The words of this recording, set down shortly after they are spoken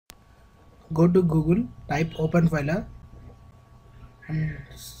Go to Google, type OpenFiler and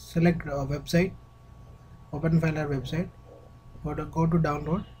select website, OpenFiler website. Go to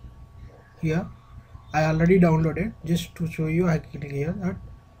download. Here I already downloaded. Just to show you, I click here that.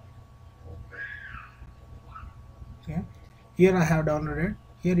 Okay, here I have downloaded.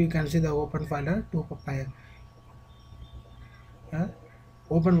 Here you can see the OpenFiler to Papaya. Yeah.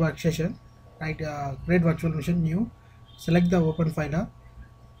 Open workstation, right? Create virtual machine, new. Select the OpenFiler.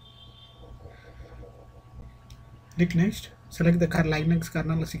 Click next. Select the Linux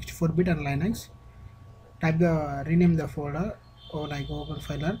kernel 64-bit and Linux. Type the rename the folder or like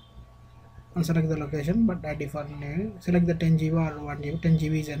OpenFiler and select the location, but by default name. Select the 10 GB or 1 GB. 10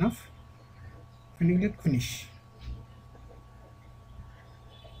 GB is enough. And click finish.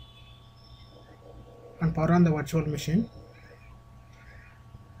 And power on the virtual machine.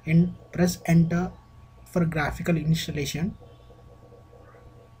 And press enter for graphical installation.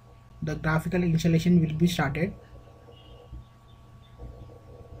 The graphical installation will be started.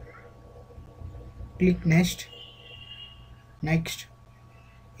 Click next,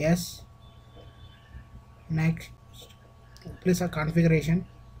 yes, next, place a configuration,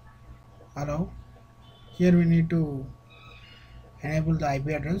 allow. Here we need to enable the IP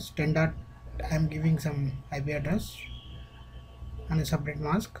address 10. I am giving some IP address and a separate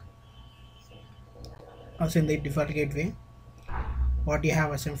mask. Also in the default gateway, what you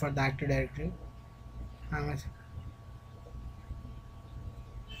have assigned for the Active Directory.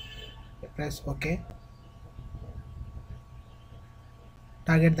 Press OK.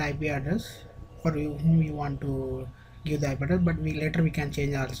 Target the IP address for whom you want to give the IP address, but later we can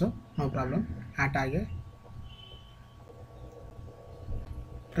change also, no problem. Add target.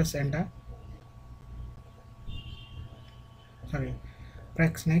 Press enter. Sorry.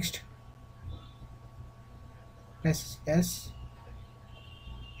 Press next. Press yes.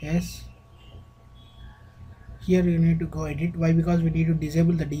 Yes. Here you need to go edit. Why? Because we need to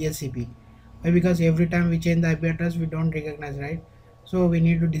disable the DHCP. Why? Because every time we change the IP address, we don't recognize, right? So we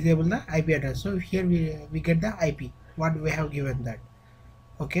need to disable the IP address. So here we get the IP what we have given that.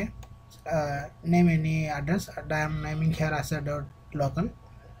 Okay. Name any address. I am naming here as a .local,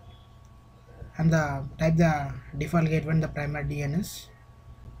 and the type the default gateway and the primary DNS.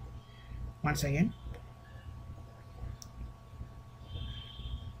 Once again,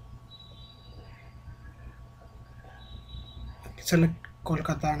 select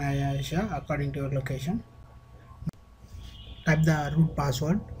Kolkata and Asia according to your location. Type the root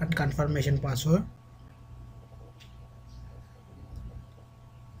password and confirmation password.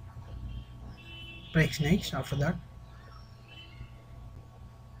 Press next. After that,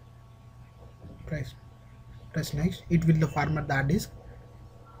 press next. It will format the hard disk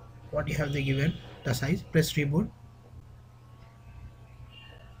what you have given the size. Press reboot.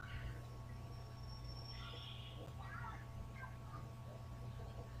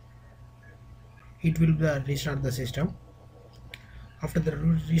 It will restart the system. After the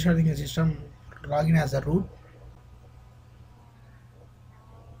restarting the system, login as a root.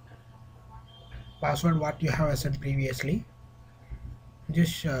 Password what you have assigned previously.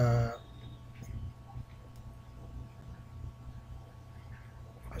 Just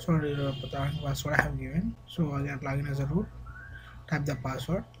password I have given. So again login as a root. Type the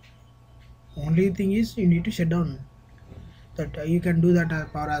password. Only thing is you need to shut down that. You can do that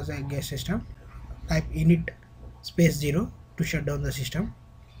power as a guest system. Type init --0 to shut down the system.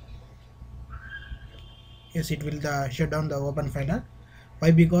 Yes, it will shut down the OpenFiler.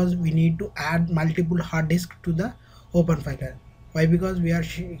 Why? Because we need to add multiple hard disk to the OpenFiler. Why? Because we are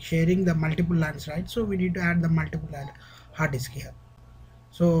sharing the multiple LANs, right? So we need to add the multiple hard disk here.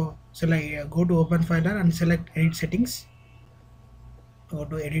 So select, go to OpenFiler and select edit settings. Go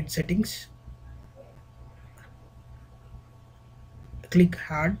to edit settings. Click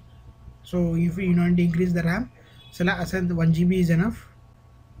hard. So if you want to increase the RAM, select assign the 1 GB is enough.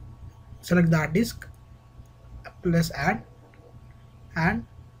 Select the hard disk. Plus add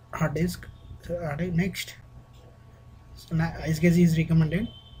hard disk. So next. So iSCSI is recommended.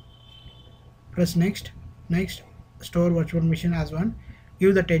 Press next. Store virtual machine as one.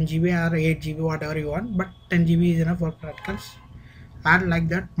 Give the 10 GB or 8 GB whatever you want, but 10 GB is enough for practicals. Add like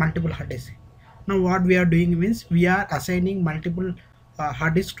that multiple hard disk. Now what we are doing means we are assigning multiple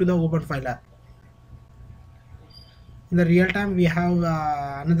hard disk to the OpenFiler. In the real time we have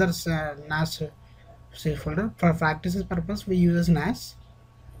another NAS folder. For practices purpose we use NAS.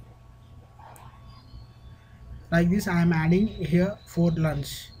 Like this I am adding here 4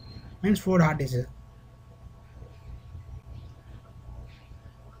 LANs, means 4 hard disks.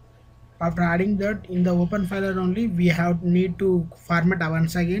 After adding that in the OpenFiler only, we have need to format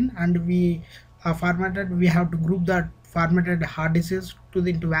once again, and we formatted, we have to group that formatted hard disks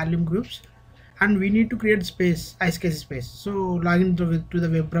into volume groups, and we need to create space, iSCSI space. So log into to the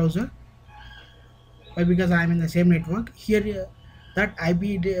web browser. Why? Because I am in the same network here. That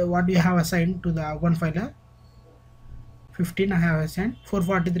IP what you have assigned to the OpenFiler 15 I have assigned,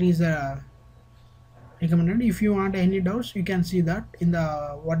 443 is recommended. If you want any doubts, you can see that in the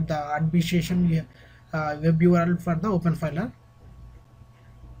what the administration web URL for the OpenFiler.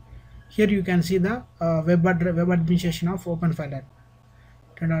 Here you can see the web administration of OpenFiler.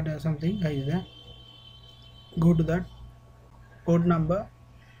 Turn out something is there. Go to that port number.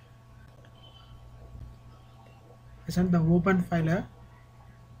 Isn't the OpenFiler?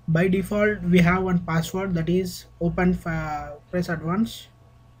 By default, we have one password, that is press advance.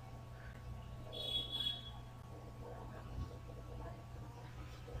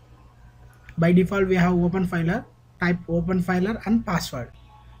 By default, we have OpenFiler. Type OpenFiler and password.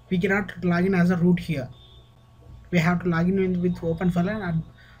 We cannot log in as a root here. We have to log in with OpenFiler, and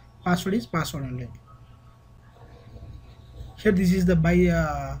password is password only. Here this is the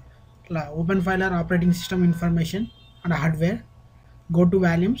OpenFiler operating system information and hardware. Go to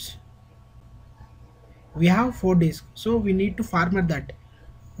volumes. We have 4 disks, so we need to format that.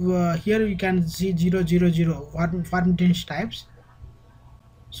 Here you can see 000 formatting types.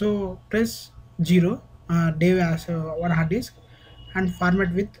 So press 0 Dave as one hard disk and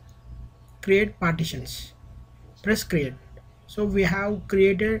format with create partitions. Press create. So we have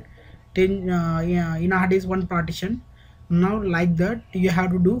created 10 yeah, in a hard disk one partition. Now like that you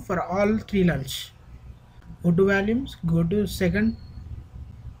have to do for all 3 LANs. Go to volumes, go to second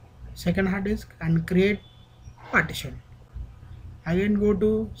hard disk and create partition. Again go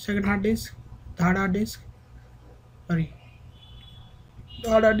to second hard disk, third hard disk, sorry,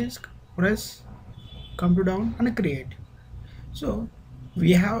 third hard disk, press come to down and create. So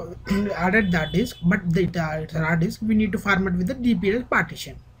we have added that disk, but the hard disk we need to format with the DPL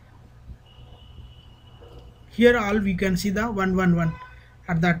partition. Here all we can see the 111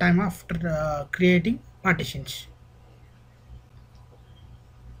 at the time after creating partitions.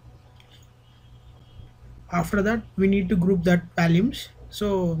 After that we need to group that volumes.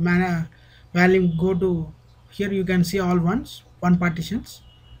 So volume, go to here, you can see all one partitions.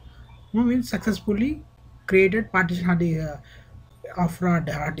 Now means successfully created partition of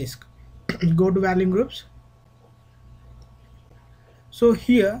hard disk. Go to volume groups. So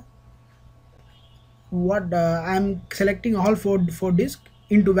here what I am selecting all four disk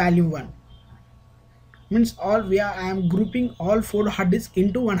into volume 1, means all I am grouping all 4 hard disk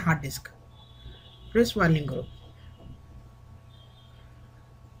into one hard disk. Press volume group.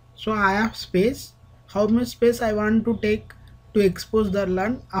 So I have space, how much space I want to take to expose the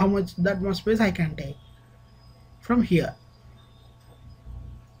LAN, how much that much space I can take from here.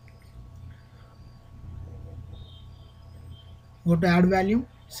 Go to add volume,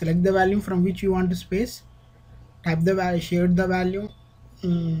 select the volume from which you want to space, type the value, share the value,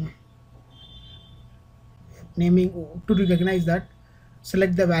 naming to recognize that,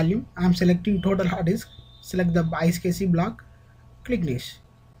 select the value. I am selecting total hard disk, select the iSCSI block, click this.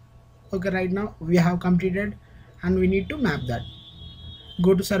 Okay, right now we have completed and we need to map that.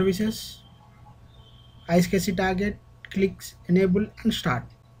 Go to services, iSCSI target, click enable and start.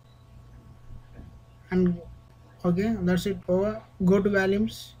 And okay, that's it, over. Go to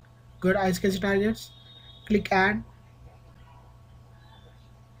volumes, go to iSCSI targets, click add.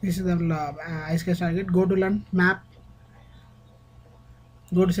 This is the iSCSI target. Go to LAN map,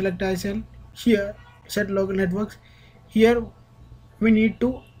 go to select ISL. Here set local networks. Here we need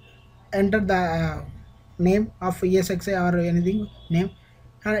to enter the name of ESXi or anything name.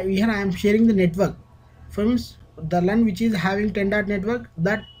 Here I am sharing the network. For means the LAN which is having 10 dot network,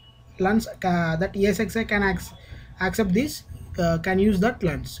 that LANs that ESXi can accept this, can use that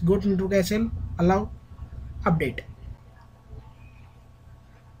LANs. Go to network SL, allow, update.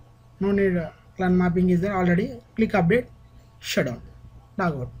 No need LAN mapping is there already. Click update, shutdown,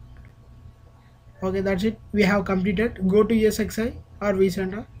 log out. Okay, that's it. We have completed. Go to ESXi or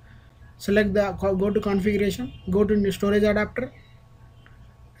vCenter. Select the, go to configuration, go to storage adapter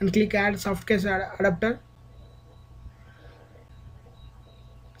and click add softcase adapter.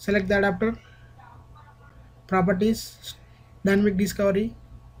 Select the adapter, properties, dynamic discovery,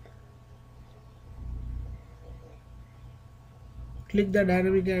 click the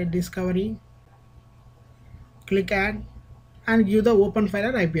dynamic discovery, click add and give the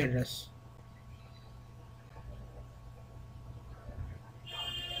OpenFiler IP address.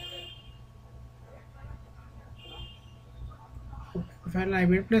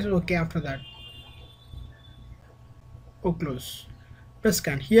 OpenFiler IP, press OK after that. Oh, close. Press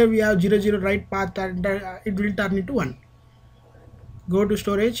scan. Here we have 00 right path, and it will turn into 1. Go to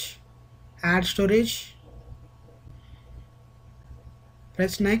storage, add storage,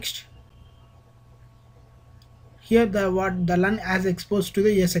 press next. Here the LAN as exposed to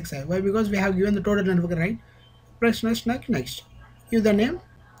the ESXi. Why? Because we have given the total network, right? Press next. Give the name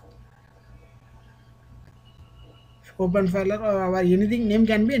OpenFiler or anything. Name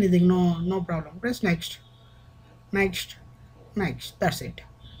can be anything. No problem. Press next. That's it.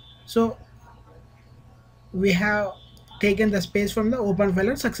 So we have taken the space from the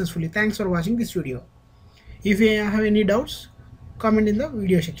OpenFiler successfully. Thanks for watching this video. If you have any doubts, comment in the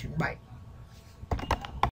video section. Bye.